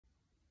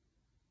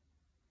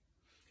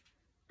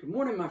Good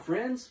morning, my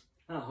friends.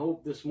 I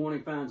hope this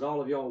morning finds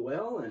all of y'all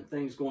well and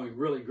things going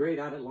really great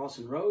out at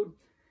Lawson Road,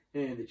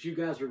 and that you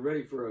guys are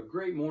ready for a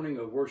great morning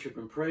of worship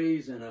and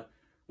praise and a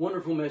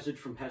wonderful message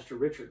from Pastor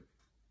Richard.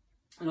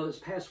 I know this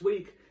past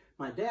week,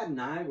 my dad and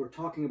I were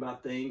talking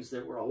about things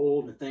that were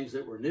old and things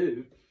that were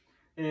new,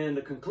 and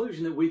the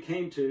conclusion that we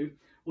came to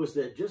was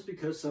that just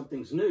because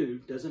something's new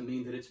doesn't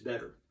mean that it's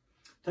better.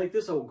 Take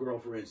this old girl,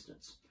 for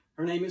instance.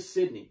 Her name is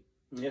Sydney.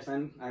 Yes,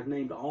 I've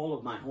named all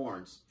of my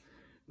horns.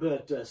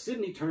 But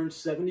Sydney turned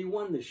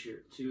 71 this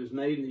year. She was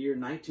made in the year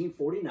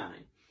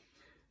 1949.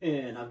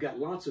 And I've got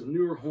lots of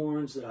newer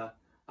horns that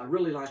I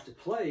really like to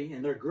play,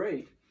 and they're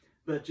great.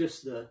 But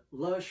just the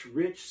lush,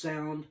 rich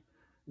sound,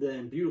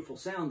 the beautiful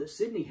sound that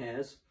Sydney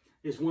has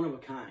is one of a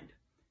kind.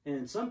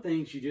 And some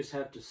things you just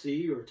have to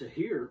see or to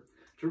hear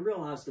to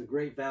realize the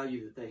great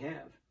value that they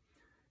have.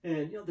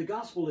 And you know, the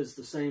gospel is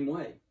the same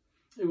way.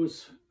 It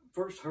was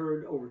first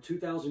heard over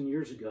 2,000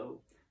 years ago,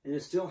 and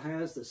it still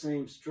has the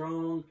same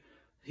strong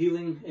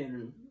healing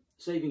and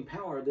saving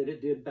power that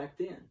it did back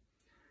then.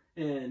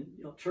 And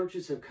you know,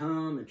 churches have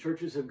come and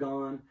churches have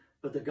gone,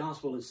 but the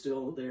gospel is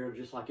still there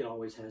just like it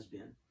always has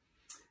been.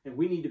 And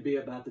we need to be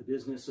about the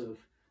business of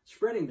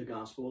spreading the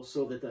gospel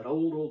so that that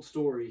old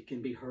story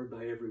can be heard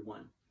by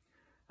everyone.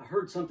 I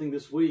heard something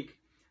this week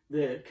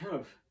that kind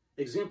of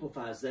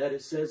exemplifies that.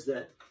 It says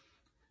that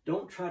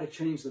don't try to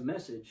change the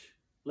message,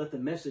 let the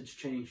message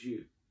change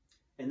you.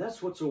 And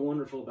that's what's so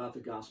wonderful about the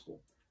gospel.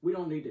 We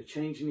don't need to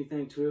change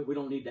anything to it. We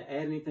don't need to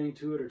add anything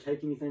to it or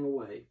take anything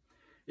away.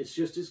 It's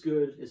just as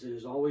good as it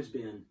has always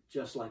been,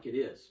 just like it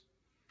is.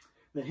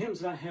 The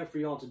hymns that I have for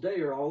y'all today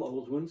are all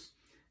old ones,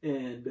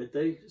 but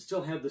they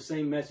still have the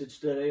same message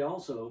today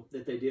also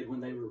that they did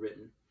when they were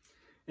written.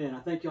 And I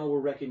think y'all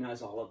will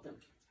recognize all of them.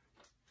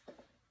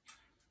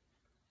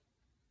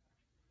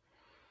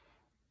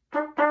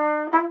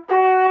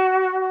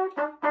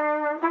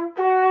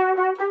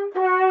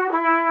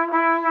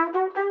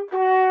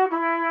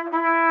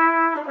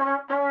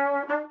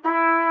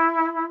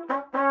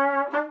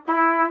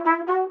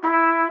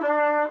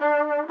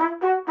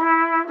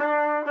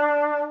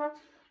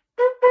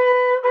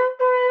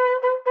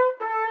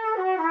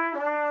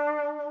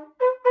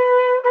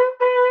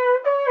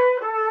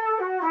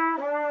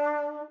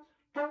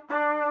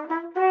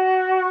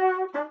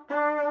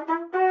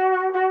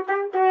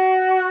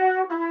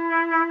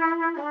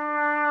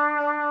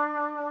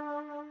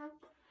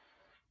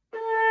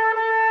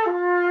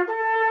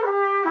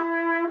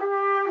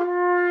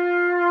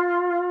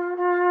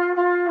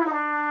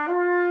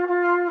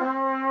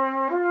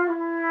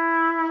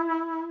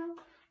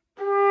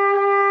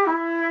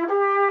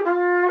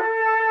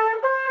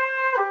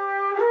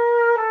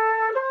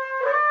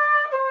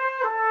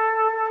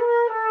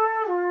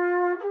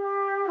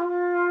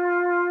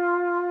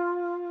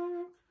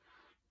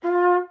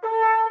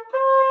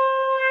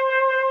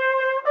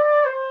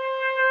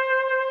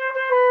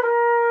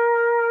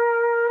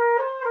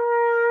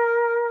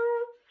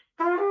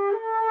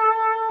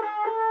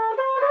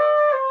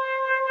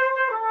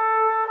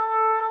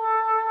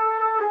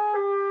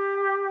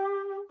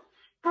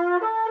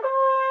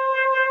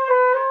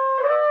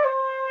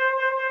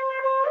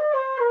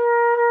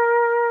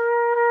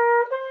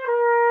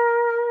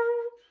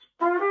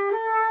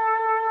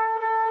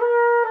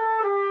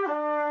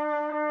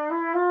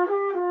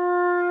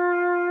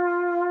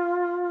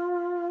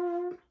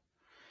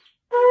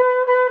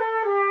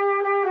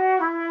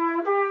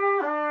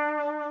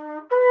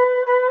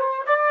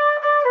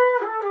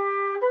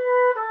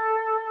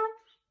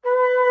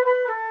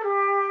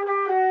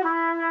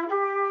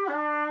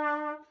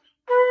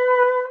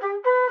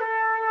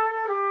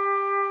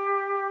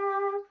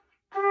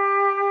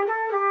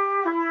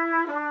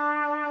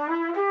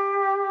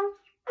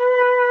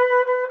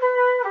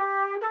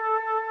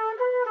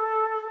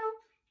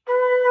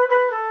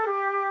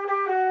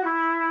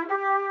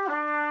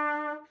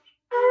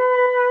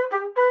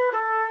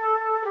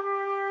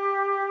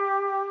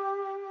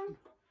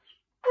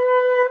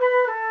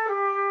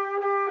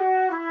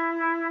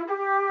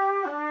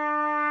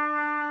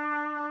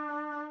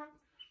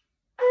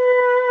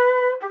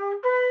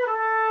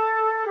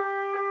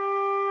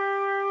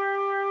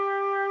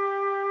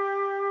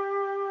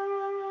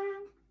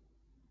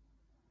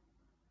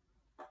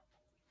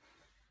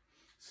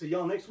 See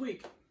y'all next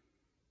week.